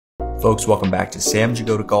Folks, welcome back to Sam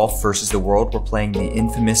Jagoda Golf versus the World. We're playing the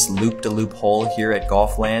infamous loop-de-loop hole here at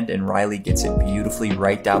Golfland, and Riley gets it beautifully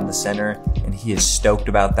right down the center, and he is stoked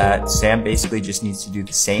about that. Sam basically just needs to do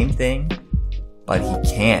the same thing, but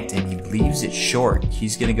he can't, and he leaves it short.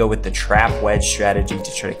 He's going to go with the trap wedge strategy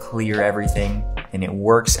to try to clear everything, and it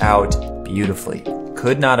works out beautifully.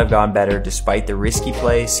 Could not have gone better. Despite the risky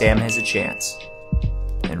play, Sam has a chance.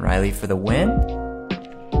 And Riley for the win.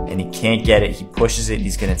 And he can't get it. He pushes it, and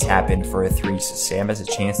he's going to tap in for a 3, so Sam has a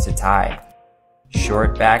chance to tie.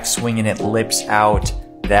 Short back swing, and it lips out.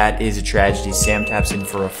 That is a tragedy. Sam taps in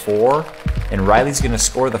for a 4, and Riley's going to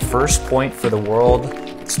score the first point for the World.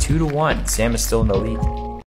 It's 2-1. Sam is still in the lead.